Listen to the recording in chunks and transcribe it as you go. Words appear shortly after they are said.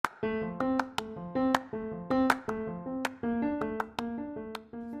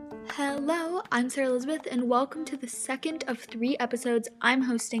Hello, I'm Sarah Elizabeth, and welcome to the second of 3 episodes I'm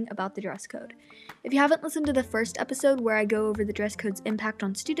hosting about the dress code. If you haven't listened to the first episode where I go over the dress code's impact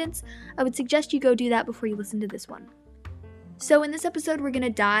on students, I would suggest you go do that before you listen to this one. So in this episode, we're going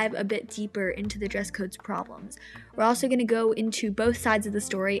to dive a bit deeper into the dress code's problems. We're also going to go into both sides of the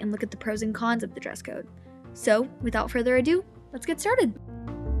story and look at the pros and cons of the dress code. So, without further ado, let's get started.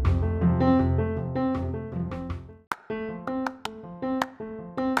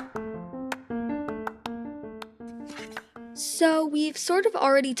 So we've sort of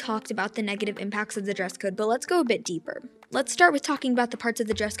already talked about the negative impacts of the dress code, but let's go a bit deeper. Let's start with talking about the parts of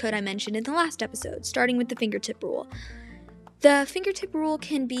the dress code I mentioned in the last episode, starting with the fingertip rule. The fingertip rule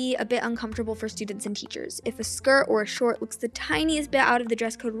can be a bit uncomfortable for students and teachers. If a skirt or a short looks the tiniest bit out of the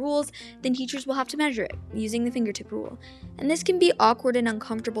dress code rules, then teachers will have to measure it using the fingertip rule. And this can be awkward and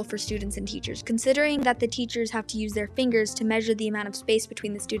uncomfortable for students and teachers, considering that the teachers have to use their fingers to measure the amount of space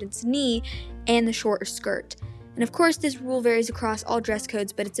between the student's knee and the short or skirt. And of course, this rule varies across all dress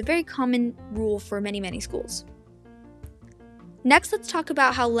codes, but it's a very common rule for many schools. Next, let's talk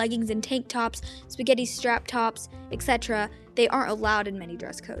about how leggings and tank tops, spaghetti strap tops, etc., they aren't allowed in many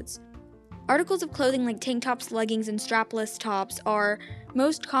dress codes. Articles of clothing like tank tops, leggings, and strapless tops are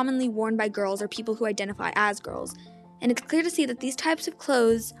most commonly worn by girls or people who identify as girls. And it's clear to see that these types of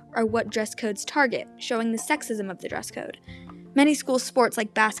clothes are what dress codes target, showing the sexism of the dress code. Many school sports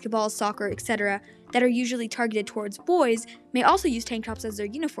like basketball, soccer, etc., that are usually targeted towards boys may also use tank tops as their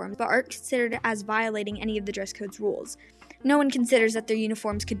uniforms, but aren't considered as violating any of the dress code's rules. No one considers that their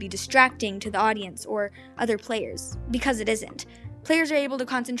uniforms could be distracting to the audience or other players, because it isn't. Players are able to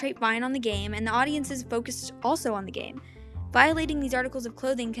concentrate fine on the game, and the audience is focused also on the game. Violating these articles of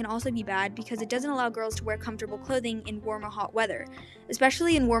clothing can also be bad because it doesn't allow girls to wear comfortable clothing in warm or hot weather.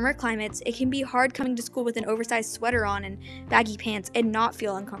 Especially in warmer climates, it can be hard coming to school with an oversized sweater on and baggy pants and not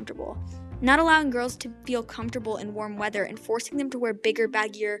feel uncomfortable. Not allowing girls to feel comfortable in warm weather and forcing them to wear bigger,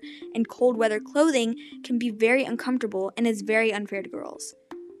 baggier, and cold weather clothing can be very uncomfortable and is very unfair to girls.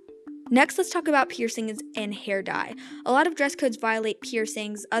 Next, let's talk about piercings and hair dye. A lot of dress codes violate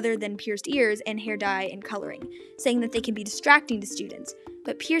piercings other than pierced ears and hair dye and coloring, saying that they can be distracting to students.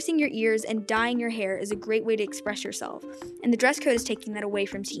 But piercing your ears and dyeing your hair is a great way to express yourself, and the dress code is taking that away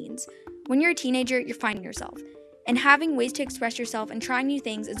from teens. When you're a teenager, you're finding yourself, and having ways to express yourself and trying new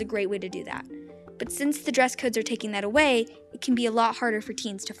things is a great way to do that. But since the dress codes are taking that away, it can be a lot harder for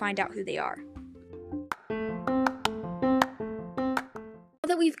teens to find out who they are. Now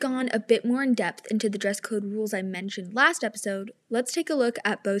that we've gone a bit more in depth into the dress code rules I mentioned last episode, let's take a look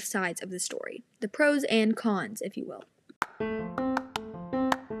at both sides of the story, the pros and cons, if you will.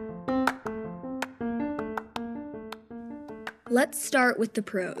 Let's start with the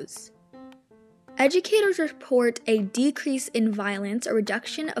pros. Educators report a decrease in violence, a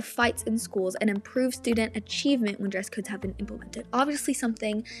reduction of fights in schools, and improved student achievement when dress codes have been implemented. Obviously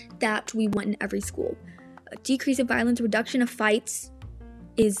something that we want in every school. A decrease in violence, reduction of fights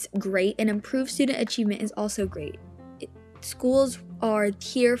is great, and improved student achievement is also great. Schools are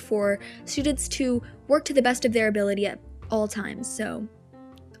here for students to work to the best of their ability at all times, so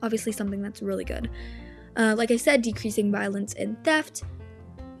obviously something that's really good. Like I said, decreasing violence and theft.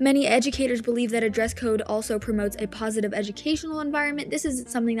 Many educators believe that a dress code also promotes a positive educational environment. This isn't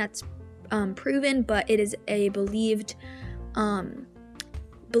something that's proven, but it is a believed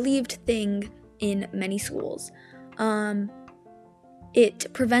thing in many schools.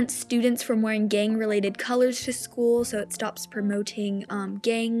 It prevents students from wearing gang-related colors to school, so it stops promoting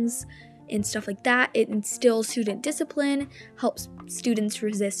gangs and stuff like that. It instills student discipline, helps students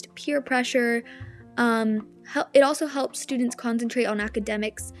resist peer pressure. It also helps students concentrate on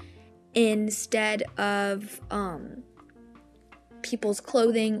academics instead of people's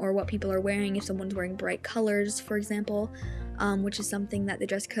clothing or what people are wearing. If someone's wearing bright colors, for example, which is something that the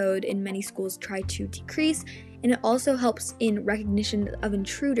dress code in many schools try to decrease. And it also helps in recognition of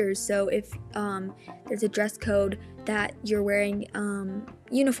intruders. So if there's a dress code that you're wearing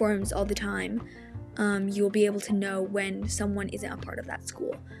uniforms all the time, you'll be able to know when someone isn't a part of that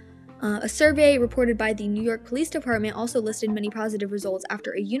school. A survey reported by the New York Police Department also listed many positive results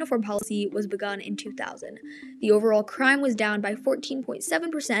after a uniform policy was begun in 2000. The overall crime was down by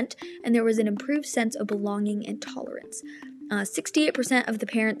 14.7%, and there was an improved sense of belonging and tolerance. 68% of the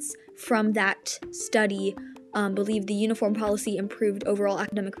parents from that study believed the uniform policy improved overall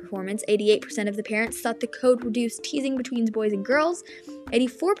academic performance. 88% of the parents thought the code reduced teasing between boys and girls.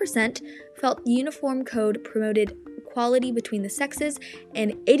 84% felt the uniform code promoted equality between the sexes,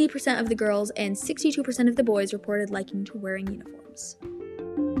 and 80% of the girls and 62% of the boys reported liking to wearing uniforms.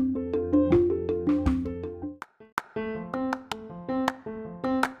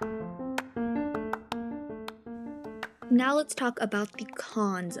 now let's talk about the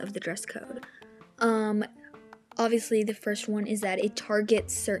cons of the dress code. Obviously, the first one is that it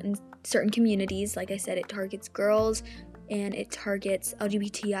targets certain communities. Like I said, it targets girls, and it targets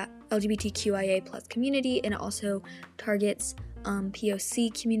LGBTQIA plus community, and it also targets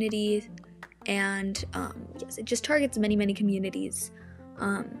POC community, and yes, it just targets many communities,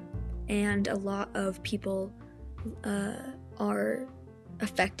 and a lot of people are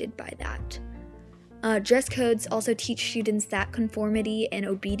affected by that. Dress codes also teach students that conformity and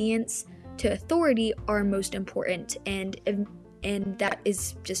obedience to authority are most important, and that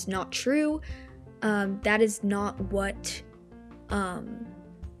is just not true. That is not what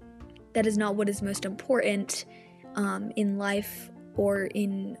is most important in life or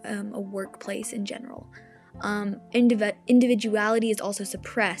in a workplace in general. Individuality is also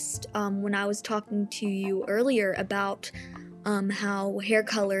suppressed. When I was talking to you earlier about how hair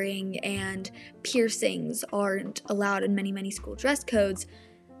coloring and piercings aren't allowed in many school dress codes,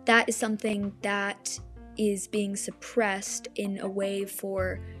 that is something that is being suppressed in a way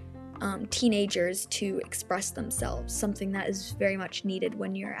for teenagers to express themselves, something that is very much needed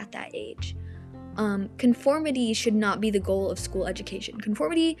when you're at that age. Conformity should not be the goal of school education.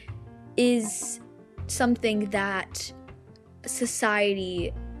 Conformity is something that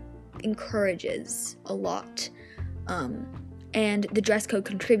society encourages a lot, and the dress code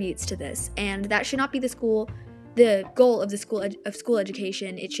contributes to this, and that should not be the goal of the school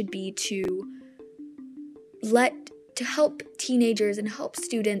education. It should be to help teenagers and help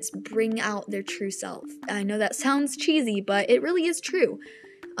students bring out their true self. I know that sounds cheesy, but it really is true.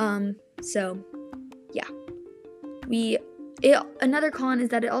 So yeah. Another con is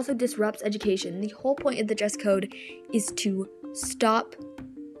that it also disrupts education. The whole point of the dress code is to stop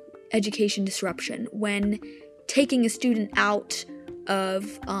education disruption. When taking a student out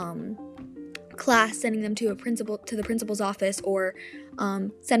of class, sending them to the principal's office, or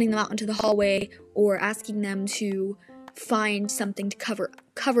sending them out into the hallway, or asking them to find something to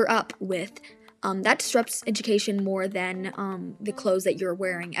cover up with, that disrupts education more than the clothes that you're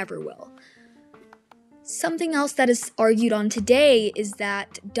wearing ever will. Something else that is argued on today is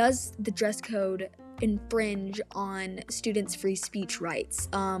that, does the dress code infringe on students' free speech rights?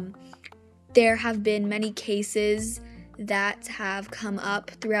 There have been many cases that have come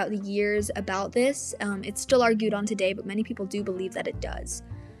up throughout the years about this. It's still argued on today, but many people do believe that it does.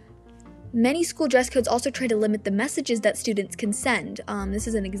 Many school dress codes also try to limit the messages that students can send. This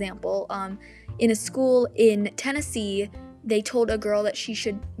is an example. In a school in Tennessee, they told a girl that she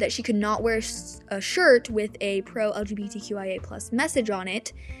could not wear a shirt with a pro-LGBTQIA plus message on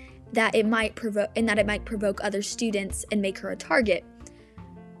it, that it might provoke other students and make her a target.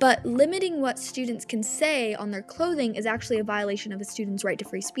 But limiting what students can say on their clothing is actually a violation of a student's right to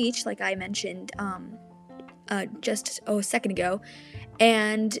free speech, like I mentioned just a second ago.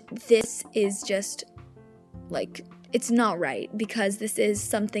 And this is just, it's not right, because this is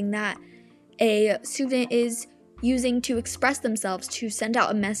something that a student is using to express themselves, to send out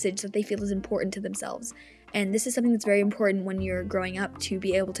a message that they feel is important to themselves. And this is something that's very important when you're growing up, to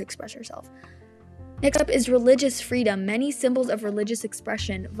be able to express yourself. Next up is religious freedom. Many symbols of religious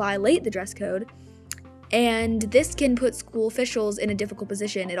expression violate the dress code, and this can put school officials in a difficult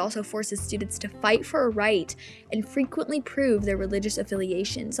position. It also forces students to fight for a right and frequently prove their religious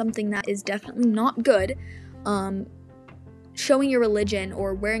affiliation, something that is definitely not good. Showing your religion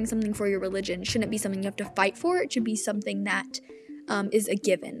or wearing something for your religion shouldn't be something you have to fight for. It should be something that is a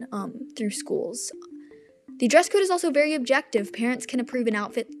given through schools. The dress code is also very objective. Parents can approve an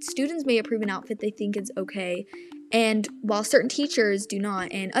outfit. Students may approve an outfit they think is okay, and while certain teachers do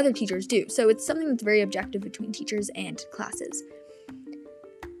not, and other teachers do. So it's something that's very objective between teachers and classes.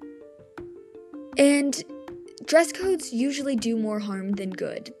 And dress codes usually do more harm than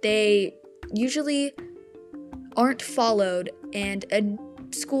good. They usually aren't followed, and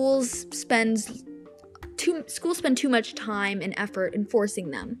schools spend too much time and effort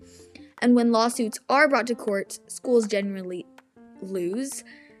enforcing them. And when lawsuits are brought to court, schools generally lose.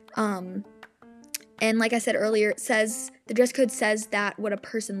 And like I said earlier, the dress code says that what a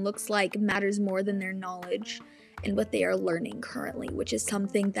person looks like matters more than their knowledge and what they are learning currently, which is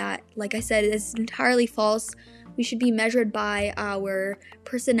something that, like I said, is entirely false. We should be measured by our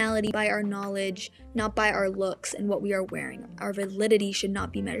personality, by our knowledge, not by our looks and what we are wearing. Our validity should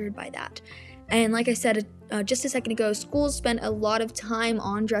not be measured by that. And like I said just a second ago, schools spend a lot of time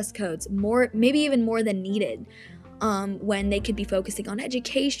on dress codes, maybe even more than needed, when they could be focusing on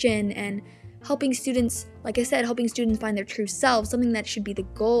education and helping students, like I said, helping students find their true selves, something that should be the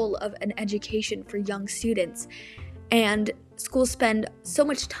goal of an education for young students. And schools spend so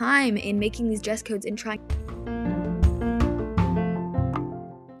much time in making these dress codes and trying.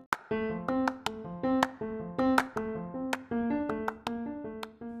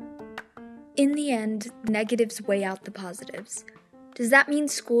 In the end, negatives weigh out the positives. Does that mean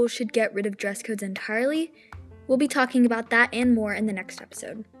schools should get rid of dress codes entirely? We'll be talking about that and more in the next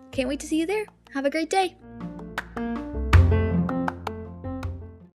episode. Can't wait to see you there. Have a great day.